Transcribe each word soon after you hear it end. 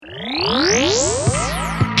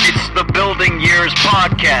It's the Building Years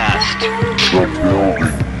Podcast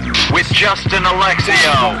with Justin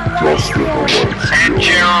Alexio and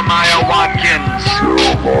Jeremiah Watkins.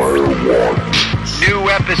 New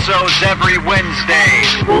episodes every Wednesday.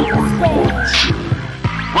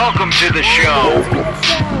 Welcome to the show.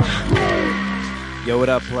 Yo, what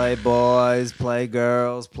up, play boys, play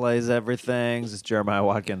girls, plays everything. It's Jeremiah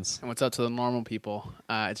Watkins. And what's up to the normal people?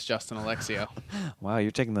 It's Justin Alexio. Wow,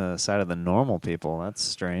 you're taking the side of the normal people. That's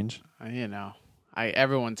strange.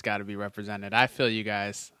 Everyone's got to be represented. I feel you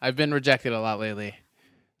guys. I've been rejected a lot lately.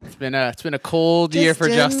 It's been a cold year for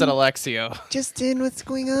Justin Alexio. Justin, what's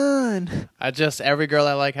going on? Every girl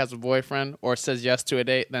I like has a boyfriend or says yes to a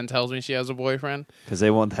date, then tells me she has a boyfriend. Because they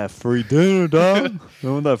want that free dinner, dog. They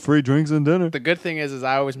want that free drinks and dinner. The good thing is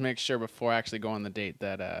I always make sure before I actually go on the date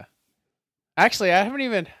that I've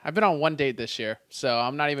been on one date this year, so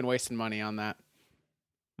I'm not even wasting money on that.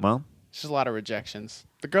 Well, it's just a lot of rejections.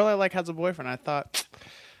 The girl I like has a boyfriend. I thought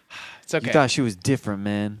it's okay. You thought she was different,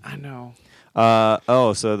 man. I know.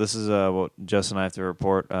 So this is what Justin and I have to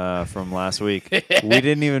report from last week. We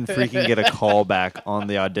didn't even freaking get a call back on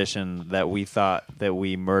the audition that we thought that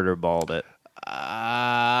we murder balled it.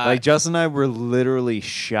 Justin and I were literally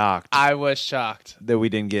shocked. I was shocked that we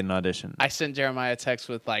didn't get an audition. I sent Jeremiah a text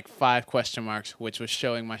with like 5 question marks, which was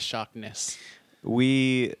showing my shockedness.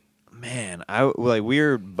 We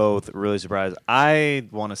were both really surprised. I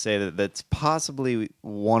want to say that that's possibly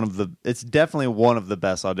it's definitely one of the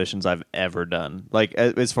best auditions I've ever done. Like,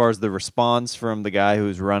 as far as the response from the guy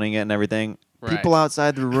who's running it and everything, right. People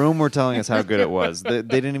outside the room were telling us how good it was. They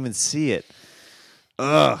didn't even see it.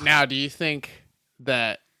 Ugh. Now, do you think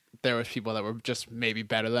that there was people that were just maybe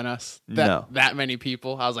better than us? No. That many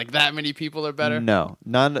people? I was like, that many people are better? No.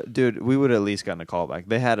 Dude, we would have at least gotten a call back.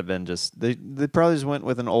 They had to have been they probably just went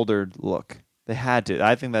with an older look. They had to.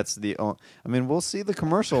 I think that's we'll see the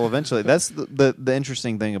commercial eventually. That's the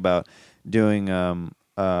interesting thing about doing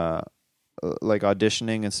like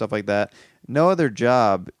auditioning and stuff like that. No other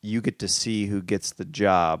job you get to see who gets the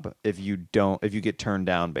job if you get turned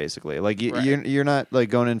down, basically. Like you're not like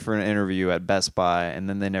going in for an interview at Best Buy and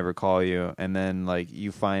then they never call you and then like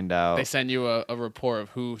you find out they send you a report of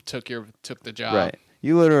who took the job. Right.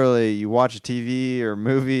 You watch a TV or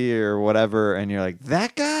movie or whatever and you're like,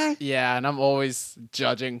 that guy? Yeah, and I'm always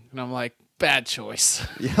judging and I'm like, bad choice.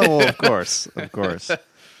 Yeah, well, of course.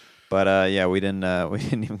 But we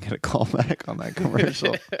didn't even get a call back on that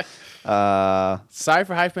commercial. Sorry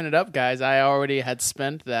for hyping it up, guys. I already had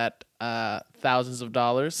spent that thousands of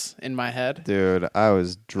dollars in my head. Dude, I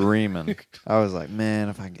was dreaming. I was like, man,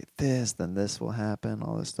 if I get this, then this will happen,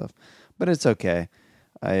 all this stuff. But it's okay.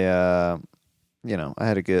 I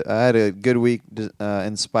had a good week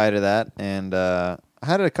in spite of that, and I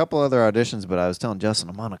had a couple other auditions, but I was telling Justin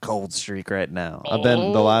I'm on a cold streak right now. I've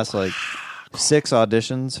been the last 6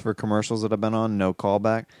 auditions for commercials that I've been on, no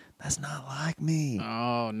callback. That's not like me.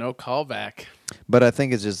 Oh, no callback. But I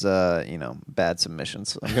think it's just bad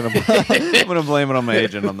submissions. I'm gonna blame it on my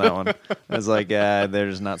agent on that one. I was like, they're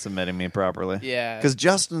just not submitting me properly. Yeah, because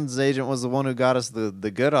Justin's agent was the one who got us the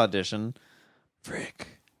good audition.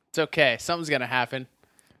 Frick. It's okay. Something's gonna happen.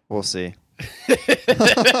 We'll see.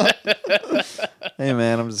 Hey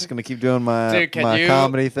man, I'm just gonna keep doing my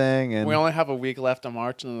comedy thing. And we only have a week left of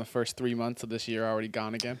March, and then the first 3 months of this year are already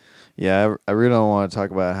gone again. Yeah, I really don't want to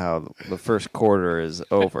talk about how the first quarter is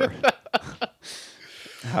over.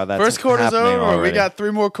 How that's first quarter's over. Already. We got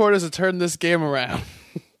 3 more quarters to turn this game around.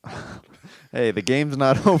 Hey, the game's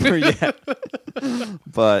not over yet.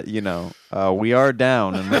 But, we are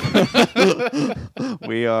down. And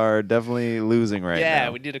we are definitely losing right now. Yeah,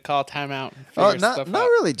 we need to call timeout. Not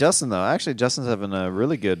really Justin, though. Actually, Justin's having a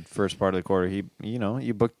really good first part of the quarter.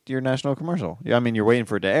 You booked your national commercial. Yeah, I mean, you're waiting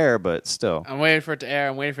for it to air, but still. I'm waiting for it to air.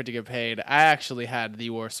 I'm waiting for it to get paid. I actually had the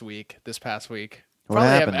worst week this past week. What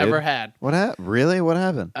happened, I've ever had. What happened? Really? What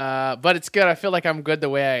happened? But it's good. I feel like I'm good the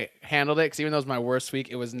way I handled it, because even though it was my worst week,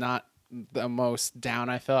 it was not the most down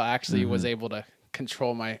I felt. I actually was able to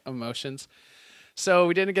control my emotions. So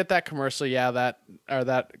we didn't get that commercial, that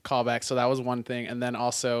callback. So that was one thing. And then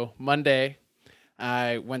also Monday,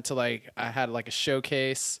 I went to I had a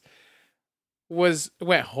showcase.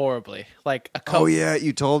 Went horribly. Oh yeah,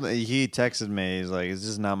 you told me. He texted me. He's like, "It's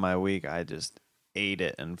just not my week. I just ate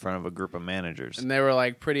it in front of a group of managers." And they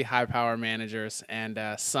were pretty high power managers. And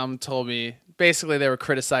some told me basically they were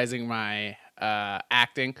criticizing my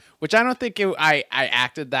acting, which I don't think I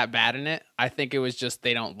acted that bad in it. I think it was just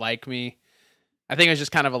they don't like me. I think it was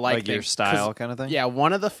just kind of a like your style kind of thing. Yeah,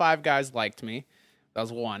 one of the 5 guys liked me. That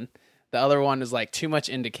was one. The other one is too much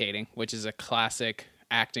indicating, which is a classic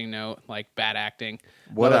acting note, like bad acting.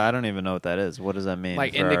 What? Another- I don't even know what that is. What does that mean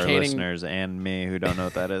Like for our indicating- listeners and me who don't know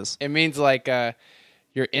what that is? It means like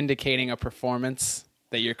you're indicating a performance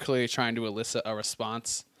that you're clearly trying to elicit a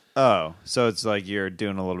response. Oh, so it's like you're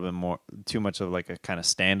doing a little bit more, too much of like a kind of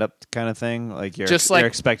stand-up kind of thing. Like you're Just like- you're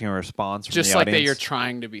expecting a response from Just the like audience. that you're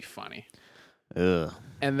trying to be funny. Ugh.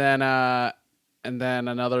 And then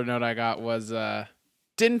another note I got was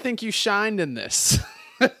didn't think you shined in this.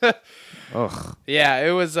 Ugh. Yeah,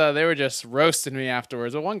 it was they were just roasting me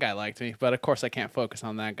afterwards. Well, one guy liked me, but of course I can't focus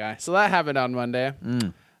on that guy. So that happened on Monday.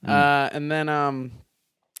 And then oh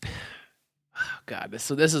God,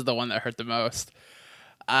 this is the one that hurt the most.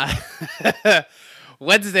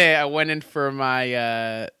 Wednesday I went in for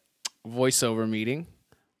my voiceover meeting.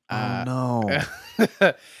 Oh no.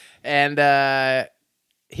 And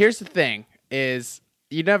here's the thing is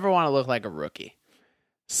you never want to look like a rookie.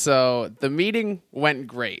 So the meeting went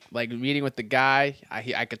great. Like meeting with the guy,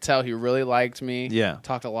 I could tell he really liked me. Yeah.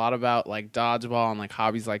 Talked a lot about like dodgeball and like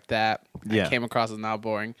hobbies like that. Yeah. I came across as not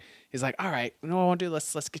boring. He's like, all right, you know what I want to do?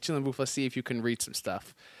 Let's get you in the booth. Let's see if you can read some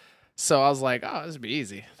stuff. So I was like, oh, this would be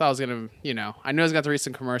easy. I thought I was going to, I knew I was going to read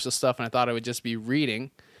some commercial stuff and I thought it would just be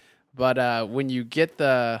reading. But when you get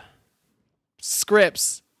the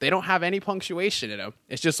scripts, they don't have any punctuation in them.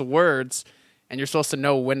 It's just words and you're supposed to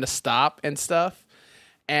know when to stop and stuff.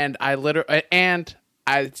 And the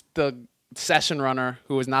session runner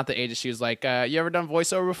who was not the agent, she was like, you ever done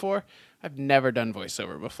voiceover before? I've never done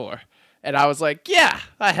voiceover before. And I was like, yeah,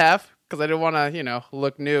 I have. Because I didn't want to,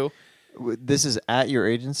 look new. This is at your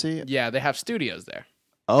agency? Yeah, they have studios there.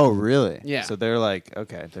 Oh, really? Yeah. So they're like,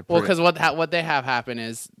 okay. They're Well, pretty- because what they have happen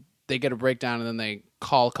is they get a breakdown and then they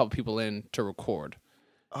call a couple people in to record.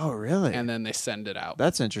 Oh, really? And then they send it out.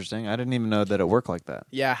 That's interesting. I didn't even know that it worked like that.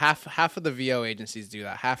 Yeah, half of the VO agencies do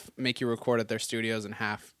that. Half make you record at their studios, and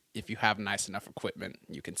half, if you have nice enough equipment,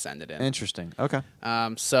 you can send it in. Interesting. Okay.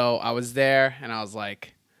 So I was there, and I was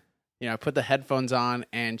like, I put the headphones on,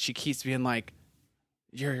 and she keeps being like,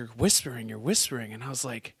 "You're whispering," and I was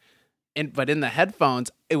like, but in the headphones,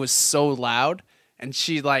 it was so loud, and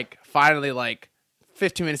she finally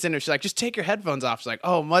 15 minutes in, she's like, just take your headphones off. She's like,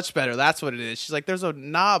 oh, much better. That's what it is. She's like, there's a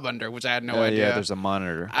knob under, which I had no idea. Yeah, there's a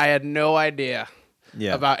monitor. I had no idea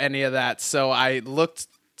Yeah. about any of that. So I looked,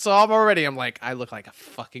 I'm like, I look like a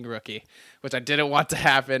fucking rookie, which I didn't want to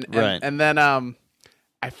happen. And, Right. and then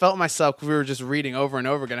I felt myself, we were just reading over and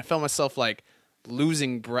over again. I felt myself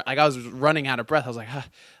losing breath. Like I was running out of breath. I was like, huh.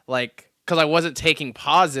 Because I wasn't taking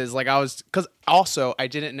pauses. Because also I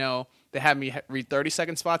didn't know. They had me read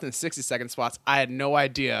 30-second spots and 60-second spots. I had no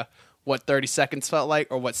idea what 30 seconds felt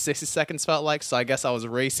like or what 60 seconds felt like. So I guess I was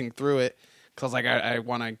racing through it because I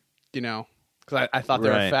want to, because I thought they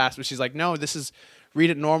were Right. fast. But she's like, no, read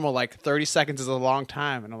it normal. 30 seconds is a long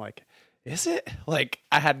time. And I'm like, is it? Right.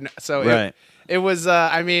 It was,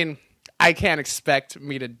 I can't expect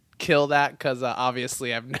me to kill that because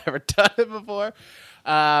obviously I've never done it before.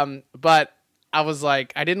 But I was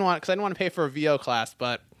like, I didn't want to pay for a VO class,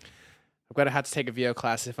 but I'm going to have to take a VO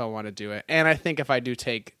class if I want to do it. And I think if I do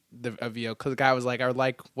take a VO, because the guy was like, I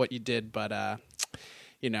like what you did, but, I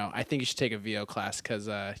think you should take a VO class because,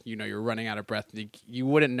 you're running out of breath. You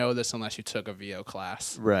wouldn't know this unless you took a VO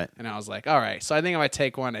class. Right. And I was like, all right. So I think if I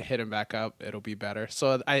take one and hit him back up, it'll be better.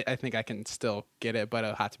 So I think I can still get it, but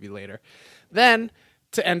it'll have to be later. Then,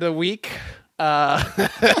 to end the week, had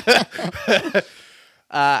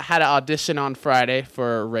an audition on Friday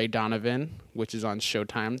for Ray Donovan, which is on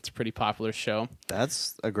Showtime. It's a pretty popular show.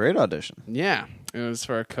 That's a great audition. Yeah, it was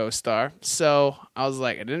for a co-star. So I was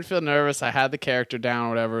like, I didn't feel nervous. I had the character down or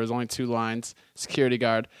whatever. It was only 2 lines. Security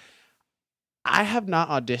guard. I have not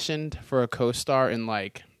auditioned for a co-star in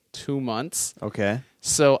 2 months. Okay.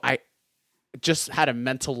 So I just had a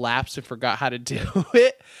mental lapse and forgot how to do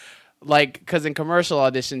it. Because in commercial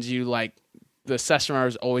auditions, the session runner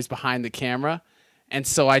is always behind the camera. And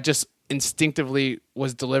so I just instinctively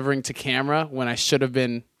was delivering to camera when I should have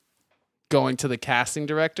been going to the casting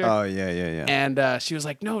director. Oh, yeah. And she was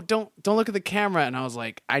like, no, don't look at the camera. And I was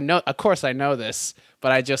like, of course I know this,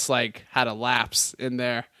 but I just had a lapse in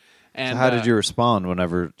there. And So how did you respond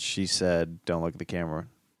whenever she said, don't look at the camera?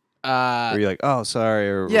 Were you like, oh, sorry?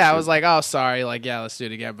 Or yeah, I was like, oh, sorry. Yeah, let's do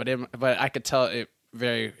it again. But I could tell it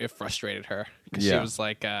frustrated her because she Yeah. was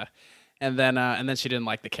like, and then she didn't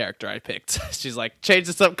like the character I picked. She's like, change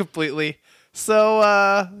this up completely.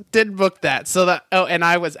 So didn't book that. And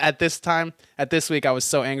I was at this week, I was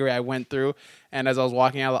so angry. I went through, and as I was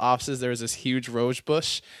walking out of the offices, there was this huge rose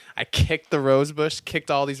bush. I kicked the rose bush, kicked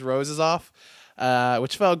all these roses off,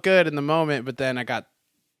 which felt good in the moment. But then I got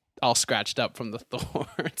all scratched up from the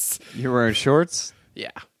thorns. You're wearing shorts?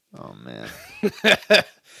 Yeah. Oh man.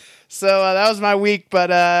 So that was my week,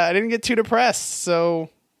 but I didn't get too depressed. So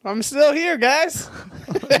I'm still here, guys.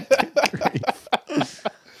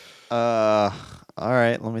 All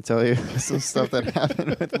right, let me tell you some stuff that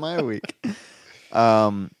happened with my week.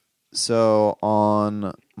 So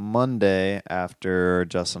on Monday, after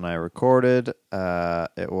Justin and I recorded,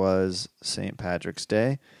 it was St. Patrick's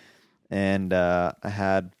Day, and I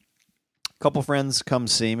had a couple friends come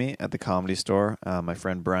see me at the Comedy Store. My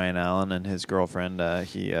friend Brian Allen and his girlfriend.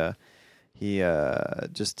 He and I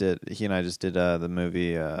just did the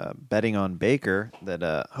movie Betting on Baker.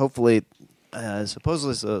 That hopefully,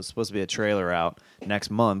 supposedly supposed to be a trailer out next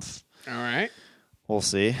month. All right. We'll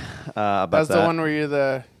see. About That's that. the one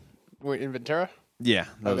where we're in Ventura? Yeah,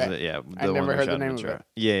 that was Okay. it. Yeah, I the never one heard shot the in name of Ventura.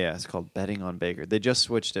 it. Yeah, it's called Betting on Baker. They just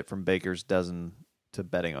switched it from Baker's Dozen to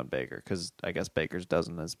Betting on Baker because I guess Baker's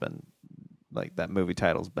Dozen has been like that movie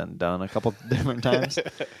title's been done a couple different times.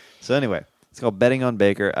 So anyway, it's called Betting on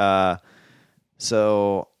Baker.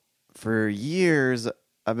 So for years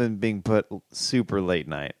I've been being put super late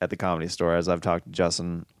night at the Comedy Store, as I've talked to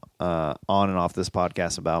Justin on and off this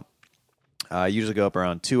podcast about. I usually go up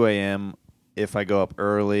around 2 a.m. If I go up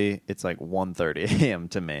early, it's like 1:30 a.m.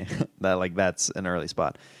 to me. That's an early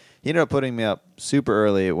spot. He ended up putting me up super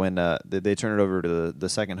early when they turned it over to the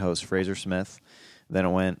second host, Fraser Smith. Then it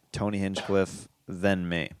went Tony Hinchcliffe, then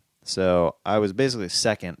me. So I was basically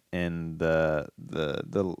second in the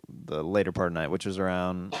later part of the night, which was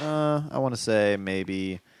around I want to say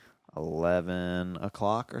maybe 11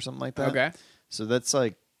 o'clock or something like that. Okay. So that's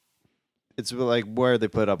like. It's like where they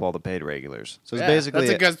put up all the paid regulars. So it's Yeah, basically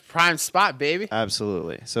that's a good prime spot, baby.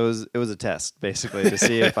 Absolutely. So it was a test basically to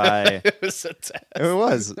see if I. It was a test. It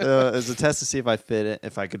was a test to see if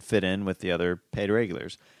I could fit in with the other paid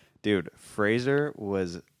regulars. Dude, Fraser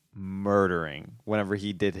was murdering whenever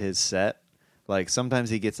he did his set. Like sometimes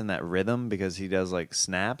he gets in that rhythm because he does like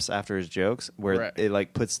snaps after his jokes where Right. it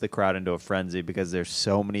like puts the crowd into a frenzy because there's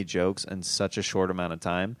so many jokes in such a short amount of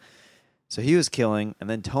time. So he was killing, and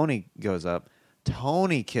then Tony goes up.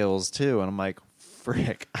 Tony kills too, and I'm like,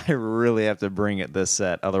 frick, I really have to bring it this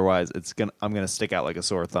set, otherwise I'm gonna stick out like a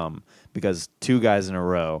sore thumb because two guys in a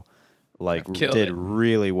row Killed did it.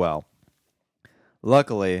 really well.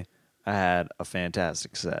 Luckily, I had a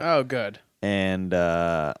fantastic set, Oh, good. and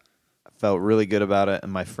I felt really good about it.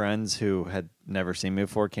 And my friends who had never seen me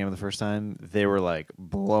before came the first time. They were like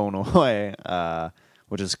blown away,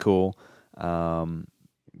 which is cool.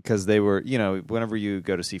 Because they were, whenever you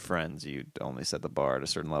go to see friends, you only set the bar at a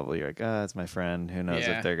certain level. You're like, it's my friend. Who knows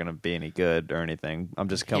Yeah. if they're going to be any good or anything. I'm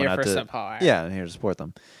just coming Here out for to support. Yeah, I'm here to support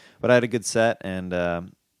them. But I had a good set, and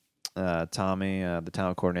Tommy, the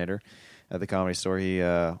talent coordinator at the Comedy Store, he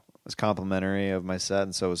was complimentary of my set,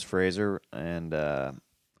 and so was Fraser, and I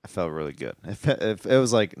felt really good. It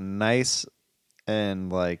was like nice,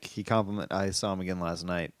 and like I saw him again last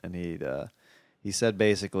night, and he said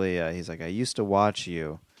basically, he's like, I used to watch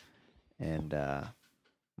you, and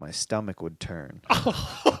my stomach would turn.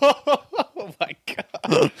 Oh my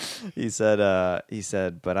god. He said,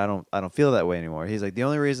 but I don't feel that way anymore. He's like, the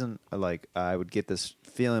only reason like I would get this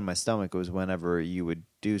feeling in my stomach was whenever you would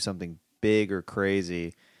do something big or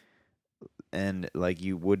crazy, and like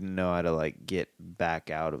you wouldn't know how to like get back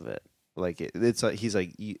out of it. Like it's like he's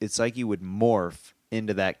like it's like you would morph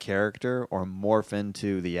into that character or morph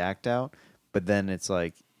into the act out, but then it's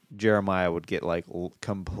like Jeremiah would get like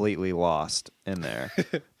completely lost in there.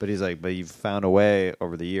 But he's like, but you've found a way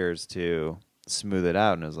over the years to smooth it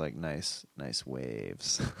out, and it was like nice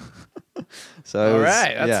waves. So All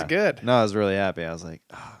right, that's good. No, I was really happy. I was like,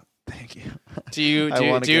 oh, thank you. Do you I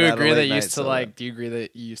wanna do get you out of agree late that you night used to so like? bad. Do you agree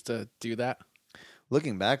that you used to do that?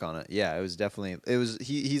 Looking back on it, yeah, it was definitely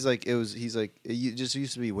he's like it just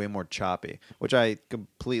used to be way more choppy, which I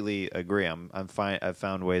completely agree. I'm fine. I've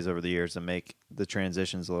found ways over the years to make the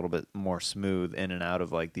transitions a little bit more smooth in and out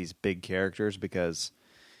of like these big characters, because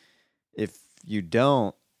if you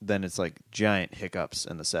don't, then it's like giant hiccups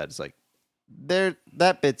in the set. It's like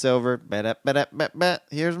that bit's over.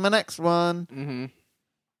 Here's my next one. Mm-hmm.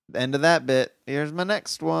 End of that bit. Here's my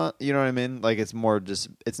next one. You know what I mean? Like it's more just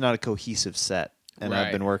it's not a cohesive set. And I've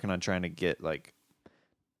Right. been working on trying to get like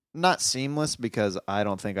not seamless, because I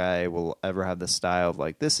don't think I will ever have the style of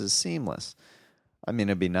like this is seamless. I mean,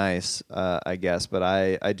 it'd be nice, I guess, but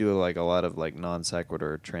I do like a lot of like non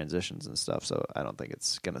sequitur transitions and stuff, so I don't think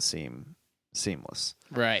it's gonna seem seamless.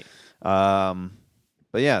 Right. But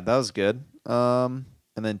yeah, that was good. And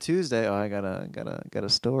then Tuesday, I got a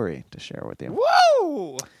story to share with you.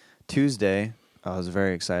 Whoa! Tuesday, I was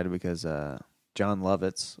very excited because John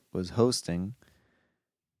Lovitz was hosting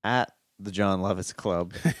at the John Lovitz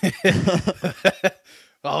Club.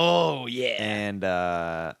 Oh yeah. and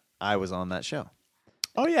I was on that show.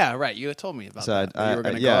 Oh yeah, right. You had told me about So that. That you were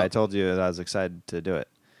gonna go yeah, up. I told you that I was excited to do it.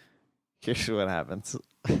 Here's what happens.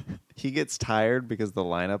 He gets tired because the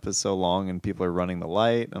lineup is so long and people are running the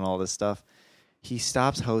light and all this stuff. He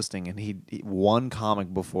stops hosting and he one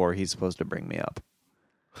comic before he's supposed to bring me up.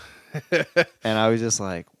 And I was just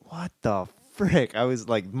like, what the frick? I was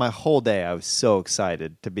like, my whole day I was so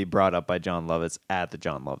excited to be brought up by John Lovitz at the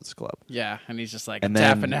John Lovitz Club. Yeah, and he's just like And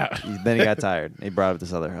tapping then, out. then he got tired. He brought up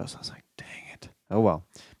this other host. I was like, dang it. Oh, well.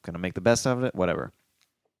 I'm going to make the best of it. Whatever.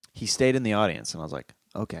 He stayed in the audience, and I was like,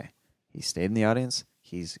 okay. He stayed in the audience.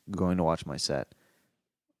 He's going to watch my set.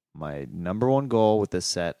 My number one goal with this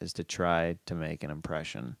set is to try to make an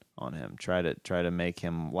impression on him. Try to make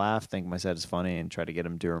him laugh, think my set is funny, and try to get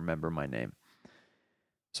him to remember my name.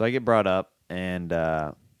 So I get brought up, and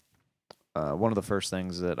one of the first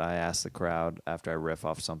things that I asked the crowd after I riff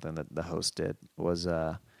off something that the host did was,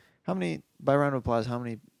 how many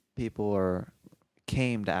people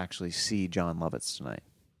came to actually see John Lovitz tonight?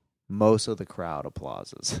 Most of the crowd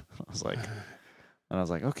applauses. I was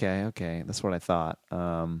like, okay, that's what I thought.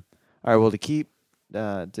 All right, well, to keep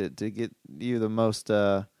to get you the most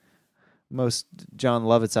John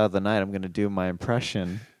Lovitz out of the night, I'm going to do my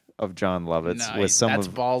impression of John Lovitz Nice. with some That's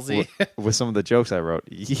ballsy. with some of the jokes I wrote.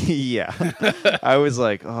 Yeah, I was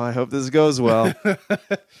like, oh, I hope this goes well.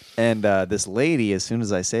 And this lady, as soon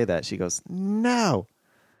as I say that, she goes, no.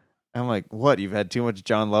 I'm like, what? You've had too much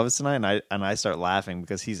John Lovitz tonight? And I start laughing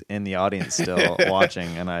because he's in the audience still watching,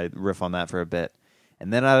 and I riff on that for a bit.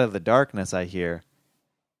 And then out of the darkness, I hear,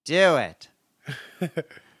 do it. And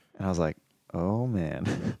I was like, oh,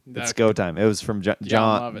 man. It's go time. It was from John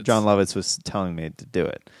Lovitz. John Lovitz was telling me to do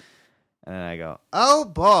it. And I go, oh,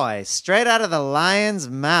 boy, straight out of the lion's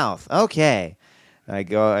mouth. Okay. And I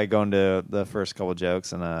go into the first couple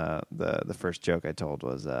jokes, and the first joke I told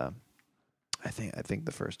was... I think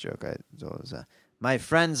the first joke I told was, my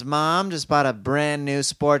friend's mom just bought a brand new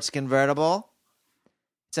sports convertible.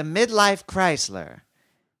 It's a midlife Chrysler.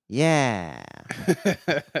 Yeah.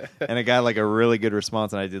 And it got like a really good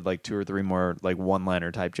response, and I did like 2 or 3 more like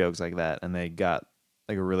one-liner type jokes like that, and they got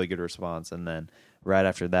like a really good response. And then right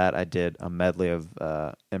after that, I did a medley of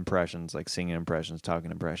impressions, like singing impressions,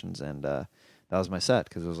 talking impressions, and that was my set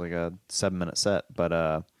because it was like a 7-minute set.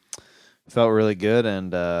 But felt really good,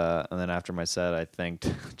 and then after my set, I thanked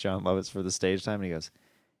John Lovitz for the stage time, and he goes,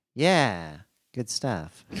 "Yeah, good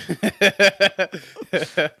stuff." I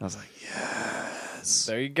was like, "Yes."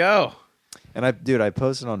 There you go. And I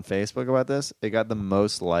posted on Facebook about this. It got the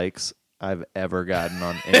most likes I've ever gotten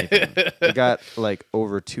on anything. It got like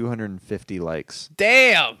over 250 likes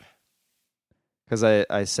Damn. because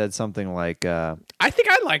I said something like, I think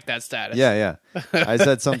I like that status. Yeah. I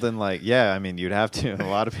said something like, yeah, I mean, you'd have to. A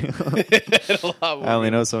lot of people. A lot more. I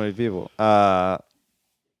only know so many people. Yeah,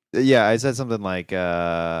 I said something like,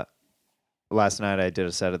 last night I did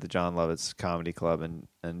a set at the John Lovitz Comedy Club,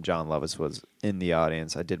 and John Lovitz was in the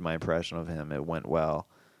audience. I did my impression of him. It went well.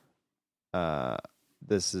 That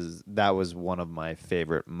was one of my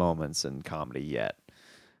favorite moments in comedy yet.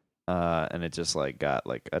 And it just like got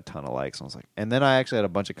like a ton of likes. And I was like, and then I actually had a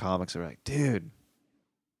bunch of comics that were like, dude,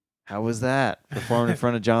 how was that? Performing in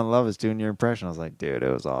front of John Lovitz doing your impression. I was like, dude,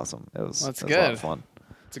 it was awesome. It was a lot of fun.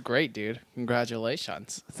 It's great, dude.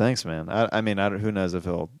 Congratulations. Thanks, man. I mean, who knows if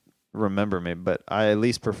he'll remember me, but I at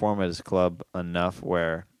least perform at his club enough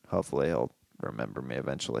where hopefully he'll remember me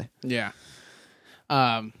eventually. Yeah.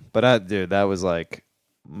 But dude, that was like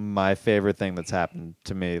my favorite thing that's happened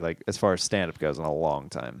to me, like as far as stand-up goes, in a long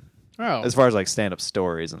time. Oh. As far as like stand-up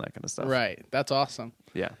stories and that kind of stuff. Right. That's awesome.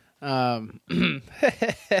 Yeah. I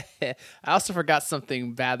also forgot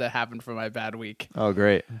something bad that happened from my bad week. Oh,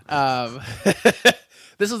 great.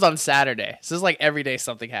 This was on Saturday. So this is like every day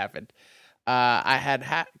something happened. I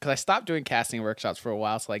had because I stopped doing casting workshops for a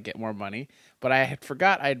while so I get more money, but I had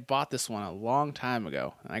forgot I had bought this one a long time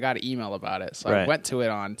ago, and I got an email about it. So I went to it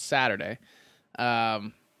on Saturday.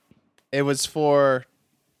 It was for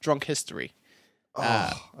Drunk History.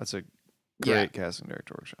 That's a great casting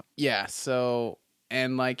director workshop. Yeah. So,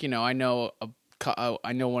 and like, you know, I know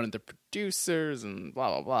one of the producers and blah,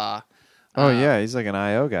 blah, blah. Oh, yeah. He's like an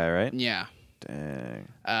IO guy, right? Yeah. Dang.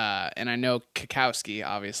 And I know Kakowski,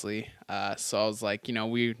 obviously. So I was like, you know,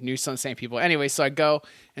 we knew some same people. Anyway, so I go,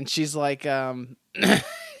 and she's like,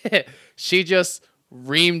 she just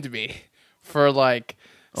reamed me for like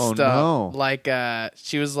Oh, stuff. no. Like,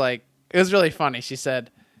 she was like, it was really funny. She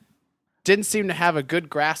said, didn't seem to have a good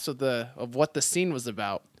grasp of what the scene was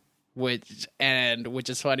about. Which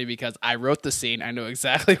is funny because I wrote the scene. I know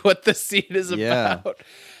exactly what the scene is about.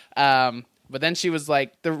 But then she was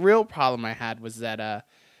like, the real problem I had was that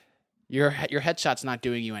your headshot's not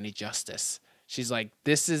doing you any justice. She's like,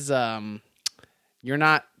 this is you're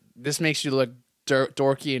not. This makes you look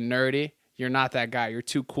dorky and nerdy. You're not that guy. You're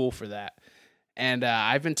too cool for that. And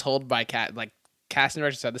I've been told by casting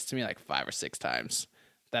directors said this to me like 5 or 6 times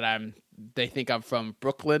that they think I'm from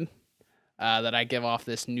Brooklyn, that I give off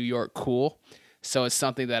this New York cool. So it's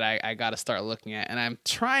something that I got to start looking at, and I'm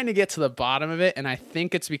trying to get to the bottom of it. And I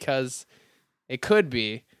think it's because it could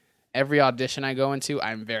be every audition I go into,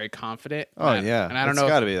 I'm very confident. Oh yeah, and I don't it's know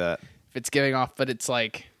got to be that. if it's giving off, but it's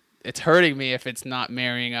like it's hurting me if it's not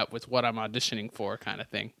marrying up with what I'm auditioning for, kind of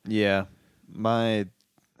thing. Yeah, my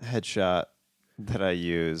headshot that I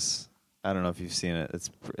use, I don't know if you've seen it.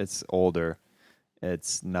 It's older.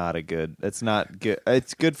 It's not good.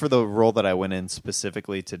 It's good for the role that I went in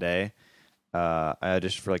specifically today. I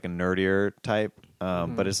auditioned for like a nerdier type,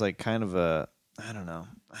 but it's like kind of a I don't know.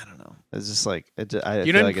 It's just like you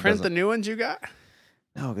didn't print the new ones you got?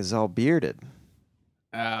 No, because it's all bearded.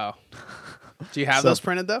 Oh, do you have those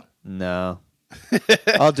printed though? No,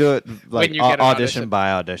 I'll do it like When you get an audition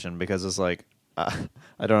by audition because it's like I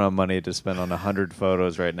don't have money to spend on 100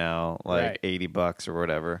 photos right now, like Right. $80 or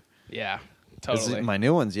whatever. Yeah, totally. My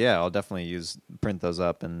new ones, yeah, I'll definitely print those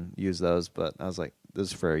up and use those. But I was like, this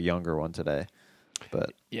is for a younger one today.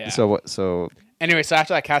 But Yeah. So what? So Anyway, so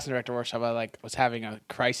after that casting director workshop, I was having a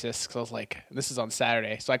crisis because I was like, this is on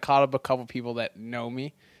Saturday. So I called up a couple people that know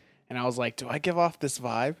me, and I was like, do I give off this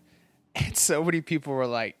vibe? And so many people were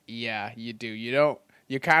like, yeah, you do.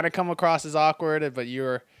 You kind of come across as awkward, but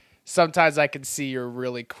sometimes I can see you're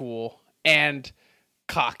really cool and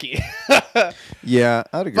cocky. yeah,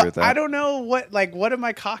 I'd agree with that. I don't know what am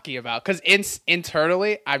I cocky about? Because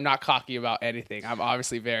internally, I'm not cocky about anything. I'm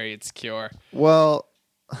obviously very insecure. Well,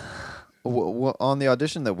 on the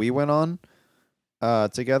audition that we went on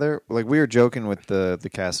together, like we were joking with the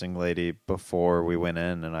casting lady before we went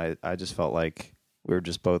in, and I just felt like we were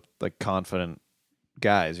just both like confident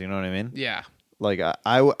guys. You know what I mean? Yeah. Like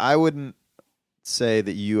I wouldn't say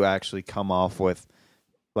that you actually come off with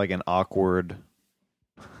like an awkward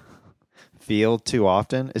feel too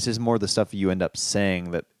often. It's just more the stuff you end up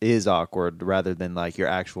saying that is awkward rather than like your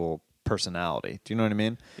actual personality. Do you know what I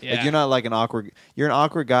mean? Yeah. Like you're not like you're an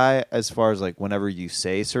awkward guy as far as like whenever you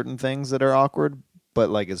say certain things that are awkward, but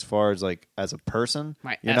like as far as like as a person,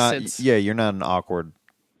 My you're essence. you're not an awkward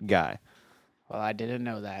guy. Well, I didn't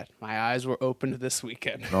know that. My eyes were opened this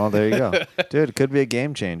weekend. Oh, there you go. Dude, it could be a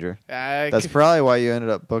game changer. That's probably why you ended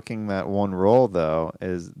up booking that one role though,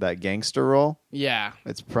 is that gangster role. Yeah.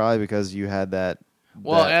 It's probably because you had that.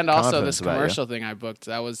 Well, that and also confidence this about you. commercial thing I booked,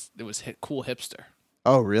 it was cool hipster.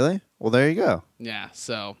 Oh, really? Well, there you go. Yeah,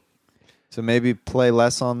 so So maybe play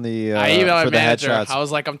less on the I emailed for my the manager. headshots. I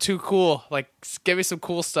was like, I'm too cool. Like, give me some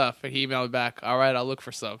cool stuff. And he emailed me back. All right, I'll look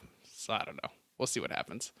for some. So I don't know. We'll see what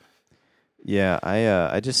happens. Yeah,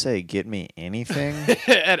 I just say get me anything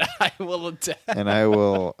And I will adapt. and I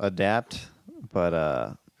will adapt,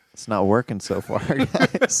 but it's not working so far,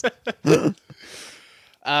 guys.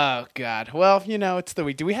 Oh God. Well, it's the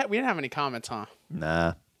week. We didn't have any comments, huh?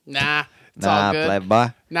 Nah. It's all good.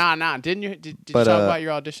 Playboy. Nah. Didn't you? Did you But, talk about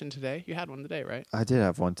your audition today? You had one today, right? I did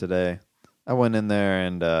have one today. I went in there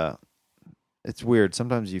and it's weird.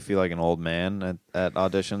 Sometimes you feel like an old man at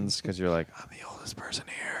auditions because you're like, I'm the oldest person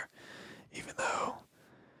here, even though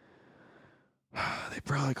they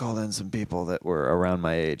probably called in some people that were around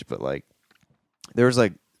my age. But like, there was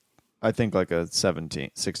like, I think like a 16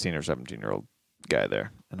 or 17-year-old guy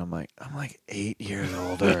there. And I'm like 8 years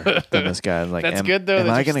older than this guy. I'm like, That's good, though, Am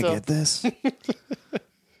that I you're going to get this?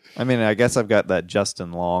 I mean, I guess I've got that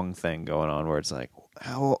Justin Long thing going on where it's like,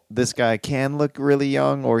 how this guy can look really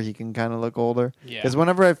young or he can kind of look older. Yeah. Because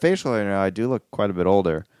whenever I have facial hair now, I do look quite a bit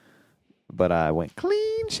older. But I went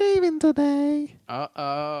clean shaven today.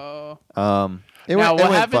 Uh-oh. It Now, went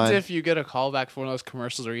what happens fine. if you get a call back for one of those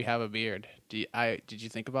commercials where you have a beard? Did you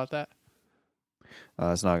think about that?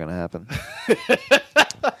 It's not going to happen.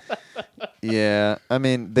 Yeah. I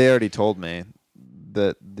mean, they already told me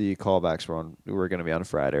that the callbacks were going to be on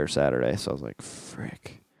Friday or Saturday. So I was like,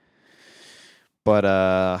 frick. But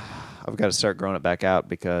I've got to start growing it back out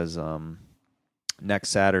because next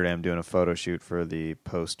Saturday I'm doing a photo shoot for the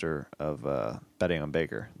poster of Betting on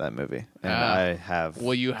Baker, that movie. And I have...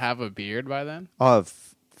 Will you have a beard by then? I'll have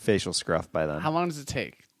facial scruff by then. How long does it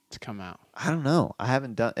take to come out? I don't know. I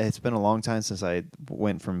haven't done... It's been a long time since I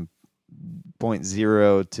went from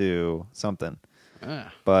 0.0 to something.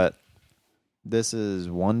 But this is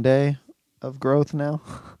 1 day of growth now.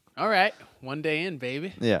 All right. 1 day in,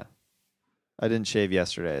 baby. Yeah. I didn't shave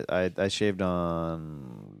yesterday. I shaved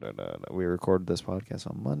on. We recorded this podcast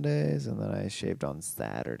on Mondays, and then I shaved on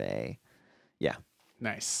Saturday. Yeah.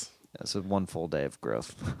 Nice. So one full day of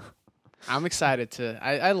growth. I'm excited to.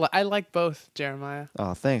 I like both, Jeremiah.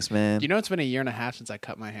 Oh, thanks, man. You know, it's been a year and a half since I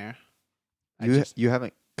cut my hair. You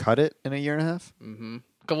haven't cut it in a year and a half? Mm-hmm.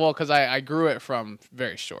 Well, because I grew it from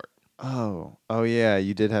very short. Oh yeah,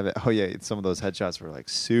 you did have it. Oh yeah, some of those headshots were like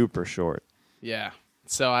super short. Yeah.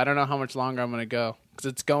 So I don't know how much longer I'm gonna go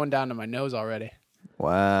because it's going down to my nose already.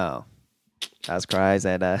 Wow, that's crazy.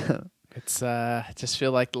 It's I just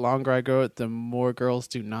feel like the longer I grow it, the more girls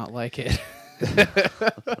do not like it.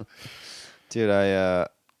 Dude, I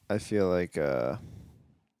feel like I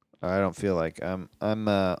don't feel like I'm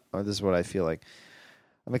or this is what I feel like.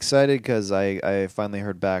 I'm excited because I finally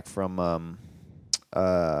heard back from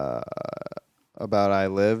about I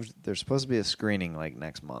Lived. There's supposed to be a screening like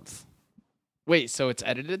next month. Wait, so it's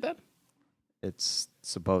edited then? It's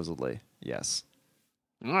supposedly, yes.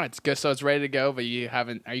 All right, it's good. So it's ready to go, but you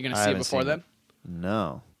haven't. Are you going to see it before then?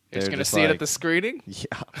 No. You're just going to see it at the screening?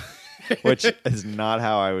 Yeah. Which is not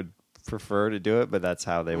how I would prefer to do it, but that's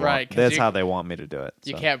how they Right, want. That's how they want me to do it.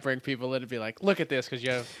 You so. can't bring people in and be like, "Look at this," because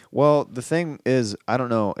you have. Well, the thing is, I don't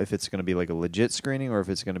know if it's going to be like a legit screening or if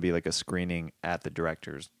it's going to be like a screening at the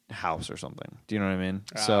director's house or something. Do you know what I mean?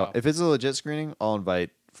 Oh. So if it's a legit screening, I'll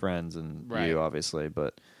invite friends and Right. you, obviously,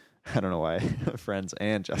 but I don't know why friends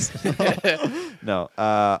and Justin. No,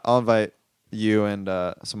 I'll invite you and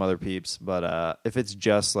some other peeps. But if it's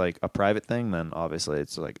just like a private thing, then obviously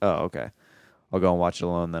it's like, oh, okay. I'll go and watch it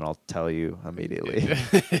alone, then I'll tell you immediately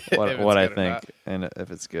what I think and if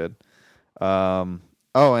it's good. And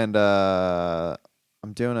I'm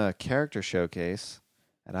doing a character showcase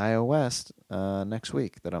at IO West next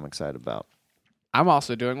week that I'm excited about. I'm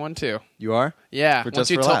also doing one too. You are? Yeah, For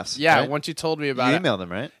Just you for Laughs, Yeah, right? once you told me about You it. emailed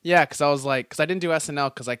them, right? Yeah, because I was like, because I didn't do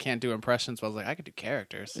SNL because I can't do impressions. But I was like, I could do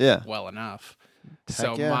characters. Yeah. Well enough. Heck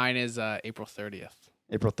So yeah. mine is April 30th.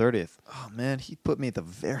 April 30th. Oh, man, he put me at the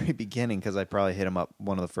very beginning because I probably hit him up,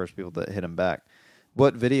 one of the first people that hit him back.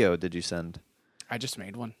 What video did you send? I just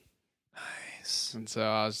made one. Nice. And so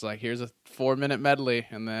I was like, here's a 4-minute medley.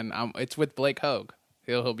 And then it's with Blake Hogue.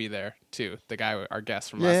 He'll be there too. The guy, our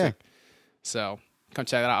guest from last week. So come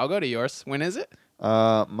check that out. I'll go to yours. When is it?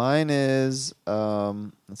 Mine is,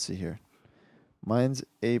 let's see here. Mine's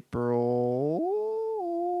April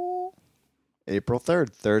 3rd,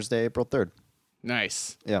 Thursday, April 3rd.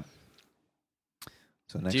 Nice. Yeah.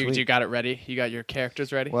 So next Do week. you got it ready? You got your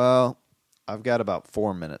characters ready? Well, I've got about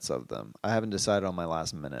 4 minutes of them. I haven't decided on my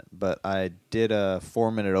last minute, but I did a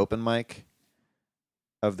 4-minute open mic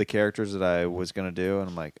of the characters that I was going to do, and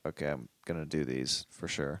I'm like, okay, I'm going to do these for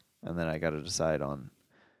sure. And then I got to decide on...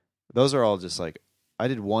 Those are all just like... I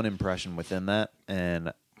did one impression within that,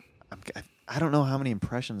 and I don't know how many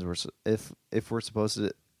impressions if we're supposed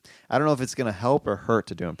to... I don't know if it's going to help or hurt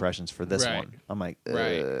to do impressions for this Right. one. I'm like,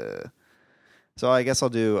 Right. So I guess I'll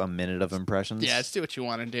do a minute of impressions. Yeah, just do what you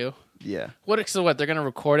want to do. Yeah. So what? They're gonna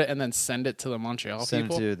record it and then send it to the Montreal Send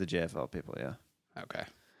people. it to the JFL people, yeah. Okay.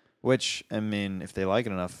 Which, I mean, if they like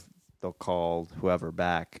it enough, they'll call whoever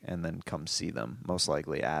back and then come see them, most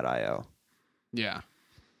likely at IO. Yeah.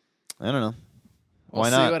 I don't know. We'll Why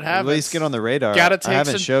see not? what At happens. least get on the radar. Gotta take I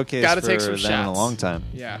haven't some- showcased gotta for take some them in a shots. long time.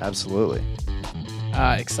 Yeah. Absolutely.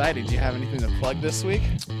 Exciting. Do you have anything to plug this week?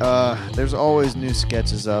 There's always new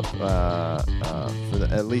sketches up for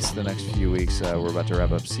at least the next few weeks. We're about to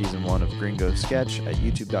wrap up season 1 of Gringo Sketch at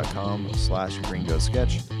youtube.com/Gringo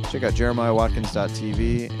Sketch. Check out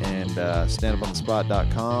JeremiahWatkins.tv and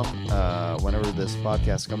standuponthespot.com whenever this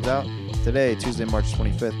podcast comes out. Today, Tuesday, March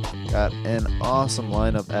 25th, got an awesome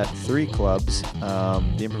lineup at 3 clubs.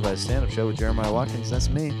 The improvised stand-up show with Jeremiah Watkins, that's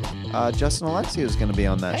me. Justin Alexio is going to be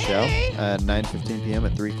on that show at 9:15 p.m.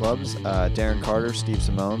 at 3 clubs. Darren Carter, Steve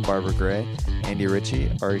Simone, Barbara Gray, Andy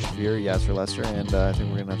Ritchie, Ari Shafir, Yasser Lester, and I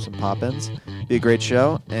think we're going to have some pop-ins. Be a great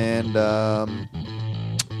show. And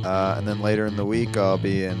then later in the week, I'll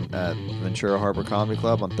be at Ventura Harbor Comedy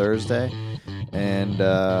Club on Thursday. And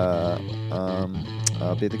I'll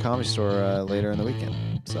be at the Comedy Store later in the weekend.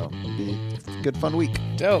 So it'll be a good, fun week.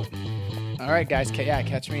 Dope. All right, guys.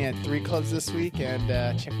 Catch me at 3 clubs this week,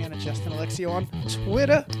 and check me out at Justin Alexio on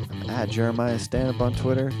Twitter. I'm at Jeremiah Standup on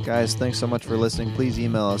Twitter. Guys, thanks so much for listening. Please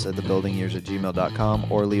email us at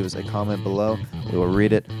thebuildingyears@gmail.com or leave us a comment below. We will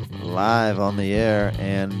read it live on the air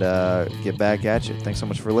and get back at you. Thanks so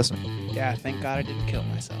much for listening. Yeah, thank God I didn't kill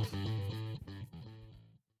myself.